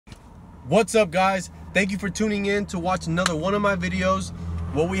What's up, guys? Thank you for tuning in to watch another one of my videos.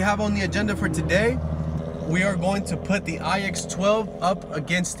 What we have on the agenda for today, we are going to put the iX12 up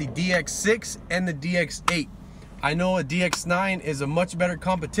against the DX6 and the DX8. I know a DX9 is a much better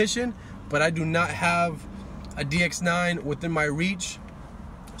competition, but I do not have a DX9 within my reach.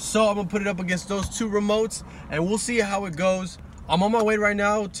 So I'm gonna put it up against those two remotes and we'll see how it goes. I'm on my way right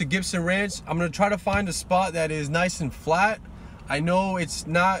now to Gibson Ranch. I'm gonna try to find a spot that is nice and flat. I know it's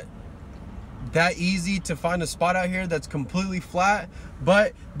not that easy to find a spot out here that's completely flat,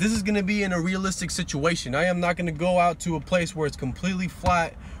 but this is gonna be in a realistic situation. I am not gonna go out to a place where it's completely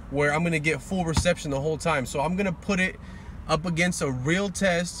flat, where I'm gonna get full reception the whole time. So I'm gonna put it up against a real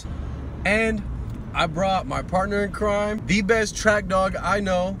test, and I brought my partner in crime, the best track dog I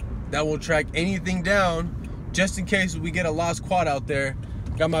know that will track anything down, just in case we get a lost quad out there.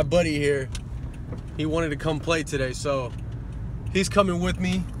 Got my buddy here. He wanted to come play today, so he's coming with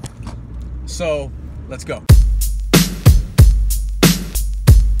me. So let's go.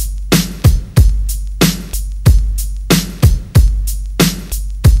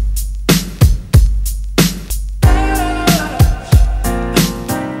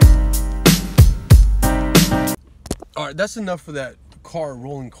 All right, that's enough for that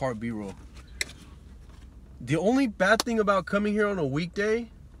rolling car B-roll. The only bad thing about coming here on a weekday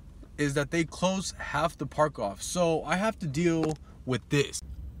is that they close half the park off. So I have to deal with this.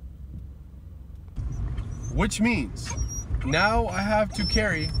 Which means now I have to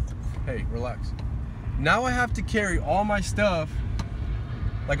carry, hey, relax. Now I have to carry all my stuff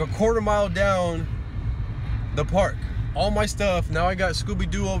like a quarter mile down the park. All my stuff. Now I got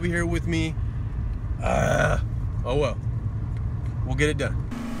Scooby-Doo over here with me. Oh well, we'll get it done.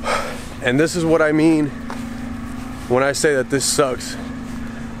 And this is what I mean when I say that this sucks.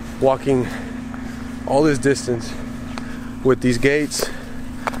 Walking all this distance with these gates,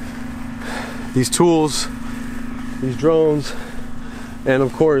 these tools, these drones, and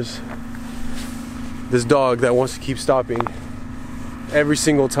of course, this dog that wants to keep stopping every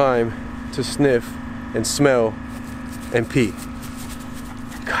single time to sniff and smell and pee.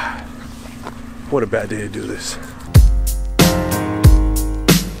 God, what a bad day to do this.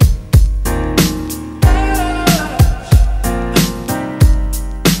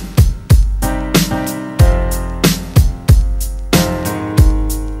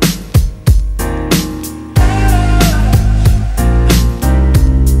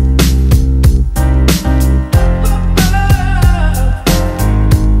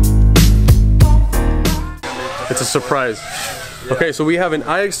 It's a surprise. Yeah. Okay, so we have an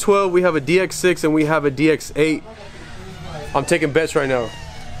iX12, we have a DX6, and we have a DX8. I'm taking bets right now.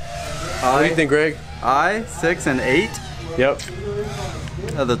 What do you think, Greg? I6 and 8? Yep.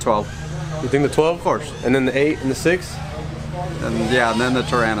 The 12. You think the 12? Of course. And then the 8 and the 6? And yeah, and then the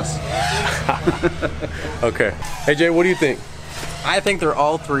Tyrannus. Okay. Hey Jay, what do you think? I think they're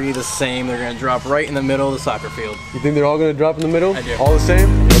all three the same. They're gonna drop right in the middle of the soccer field. You think they're all gonna drop in the middle? I do. All the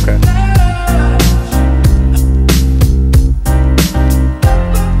same? Okay.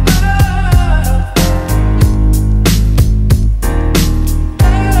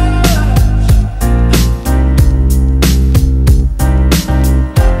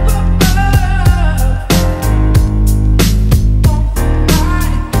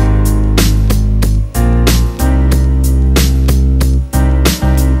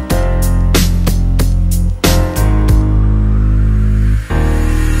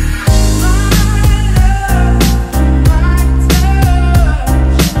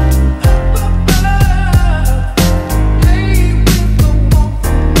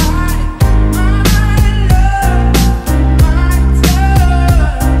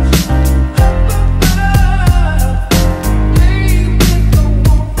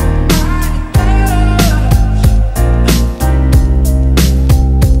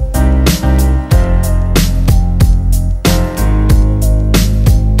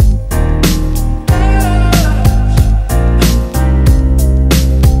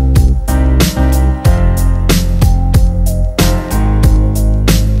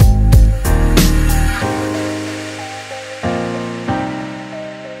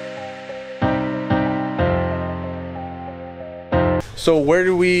 So where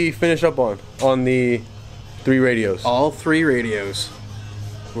do we finish up on the 3 radios? All 3 radios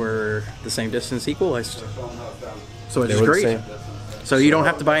were the same distance equalized. So it's great. So you don't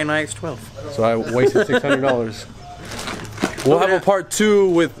have to buy an iX12. So I wasted $600. We'll have a part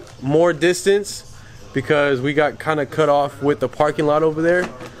 2 with more distance because we got kind of cut off with the parking lot over there.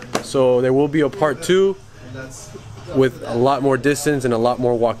 So there will be a part 2 with a lot more distance and a lot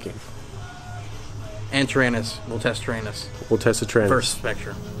more walking. And Tyrannus. We'll test Tyrannus. We'll test the Tyrannus. First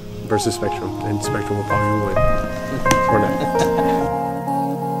Spektrum. versus Spektrum, and Spektrum will probably win. Or not.